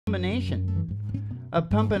combination of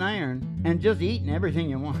pumping iron and just eating everything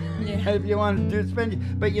you want. Yeah. If you want to spend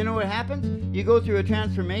it. But you know what happens? You go through a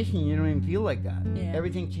transformation, you don't even feel like that. Yeah.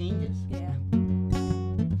 Everything changes. Yeah.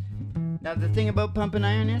 Now the thing about pumping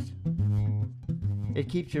iron is, it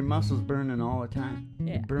keeps your muscles burning all the time.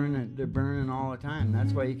 Yeah. They're burning all the time.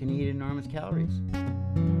 That's why you can eat enormous calories.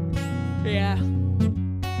 Yeah.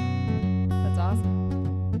 That's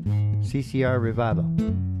awesome. CCR Revival.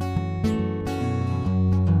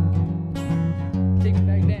 Take me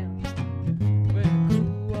back down. Where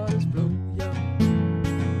the cool waters flow, yo.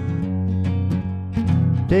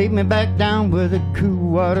 Take me back down where the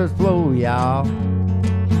cool waters flow, y'all.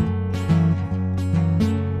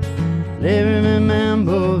 Let me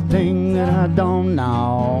remember things that I don't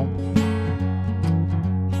know.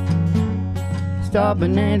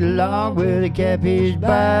 Stopping at a log with a catfish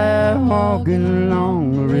by, walking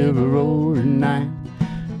along the river road at night.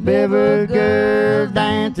 Barefoot girls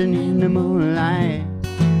dancing in the moonlight.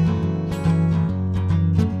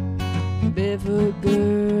 Barefoot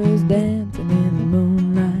girls dancing in the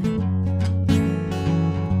moonlight.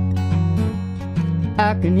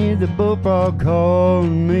 I can hear the bullfrog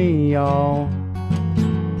calling me, y'all.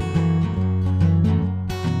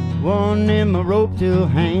 One in my rope still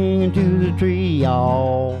hanging to the tree,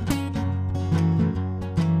 y'all.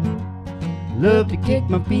 Love to kick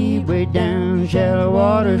my feet way down shallow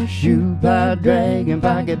water, shoot by dragon,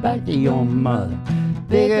 pocket back to your mother.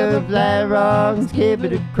 Pick up a flat rock and skip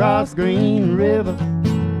it across Green River.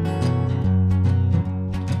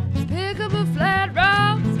 Pick up a flat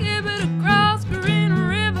rock, skip it across Green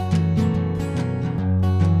River.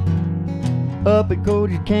 Up at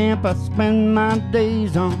Cody's camp I spend my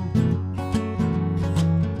days on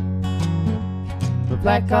the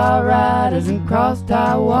black car riders and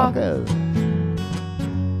cross-tie walkers.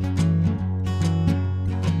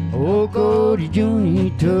 Old Cody Jr.,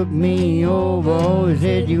 he took me over, always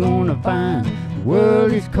said you're gonna find the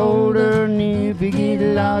world is colder, and if you get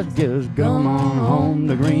lost, just come on home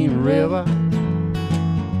to Green River.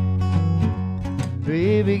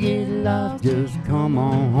 If you get lost, just come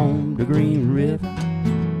on home to Green River.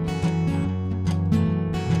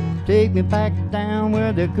 Take me back down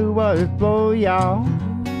where the cool waters flow, y'all.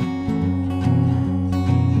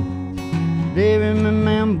 They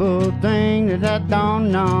remember things that I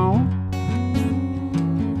don't know.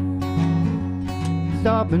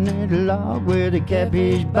 Stopping at a log where the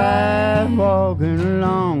catfish bite, walking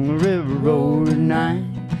along the river road at night.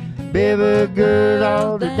 Barefoot girls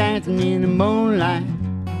all the dancing in the moonlight.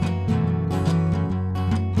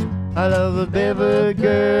 I love the barefoot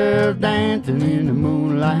girls dancing in the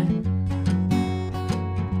moonlight.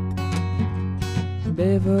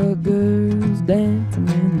 Barefoot girls dancing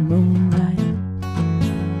in the moonlight.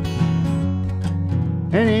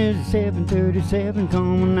 And it's 7:37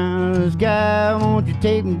 coming out of the sky. Won't you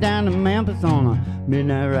take me down to Memphis on a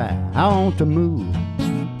midnight ride? I want to move,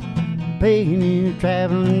 playing in a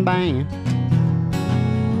traveling band.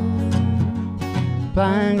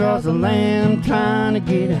 Flying across the land, trying to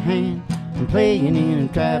get a hand. I'm playing in a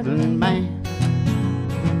traveling band.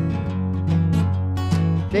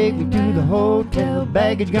 Take me to the hotel,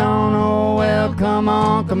 baggage gone, oh well, come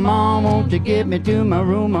on, won't you get me to my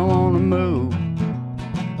room, I wanna move.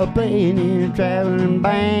 I'm playing in a traveling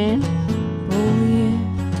band, oh yeah.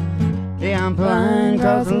 Yeah, I'm flying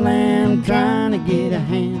across the land, trying to get a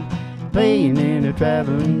hand, playing in a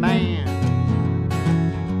traveling band.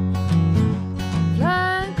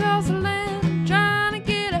 Flying across the land, trying to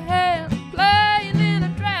get a hand, playing in a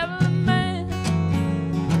traveling band.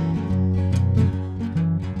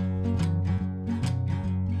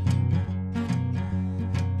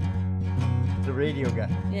 The radio guy.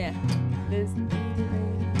 Yeah. Listen to the radio.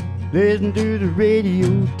 Listen to the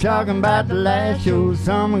radio, talking about the last show.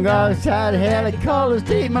 Someone got excited, had a call to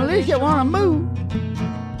state militia, wanna move.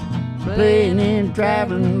 Playing in a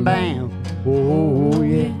traveling band, oh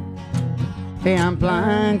yeah. Hey, I'm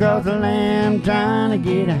flying across the land, trying to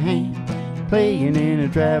get a hand, playing in a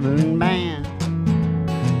traveling band.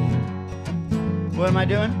 What am I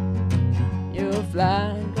doing? You're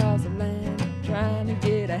flying across the land, trying to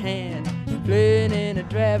get a hand, playing in a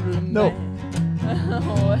traveling No. band.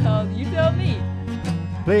 Oh, well, you tell me.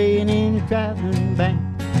 Playing in a traveling band,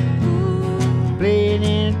 playing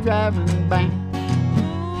in a traveling band.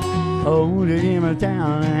 Oh, to give my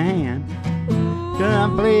town a hand, 'cause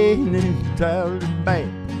I'm playing in a traveling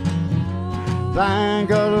band. Flying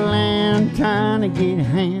across the land, trying to get a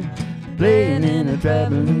hand, playing in a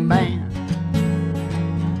traveling band.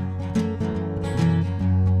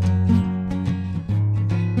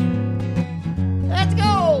 Let's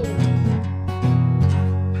go!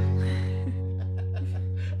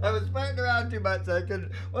 I was playing around too much. I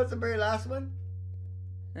couldn't. What's the very last one?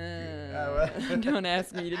 Don't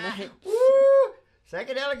ask me tonight. Woo!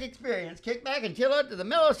 Psychedelic experience. Kick back and chill out to the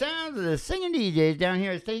mellow sounds of the singing DJs down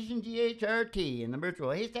here at Station GHRT in the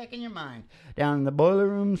virtual haystack in your mind down in the Boiler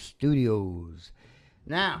Room Studios.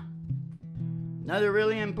 Now, another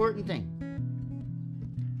really important thing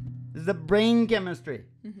is the brain chemistry.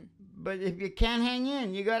 Mm-hmm. But if you can't hang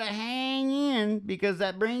in, you gotta hang in because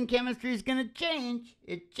that brain chemistry is gonna change.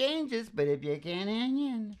 It changes, but if you can't hang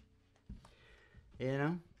in, you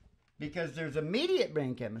know, because there's immediate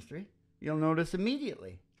brain chemistry, you'll notice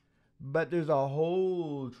immediately. But there's a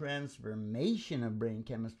whole transformation of brain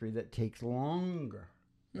chemistry that takes longer,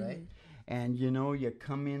 right? Mm-hmm. And, you know, you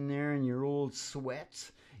come in there in your old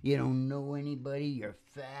sweats. You don't know anybody. You're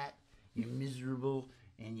fat. You're miserable.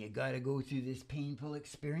 And you got to go through this painful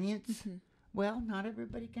experience. Mm-hmm. Well, not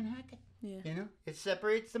everybody can hack it. Yeah. You know, it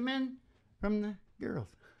separates the men from the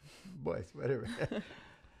girls. Boys, whatever.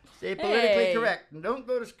 Stay politically correct. And don't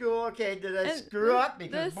go to school. Okay, did I screw up?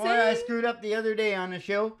 Because, boy, I screwed up the other day on the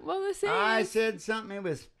show. Well, the saying I said something. It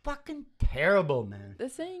was fucking terrible, man. The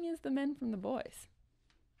saying is the men from the boys.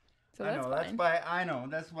 So I know. That's fine.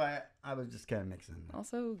 That's why I was just kind of mixing them.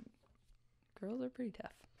 Also, girls are pretty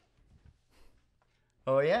tough.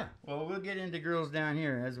 Oh, yeah. Well, we'll get into girls down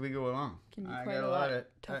here as we go along. Can be quite a lot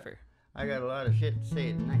tougher. I got a lot of shit to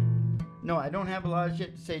say tonight. No, I don't have a lot of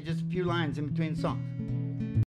shit to say. Just a few lines in between songs.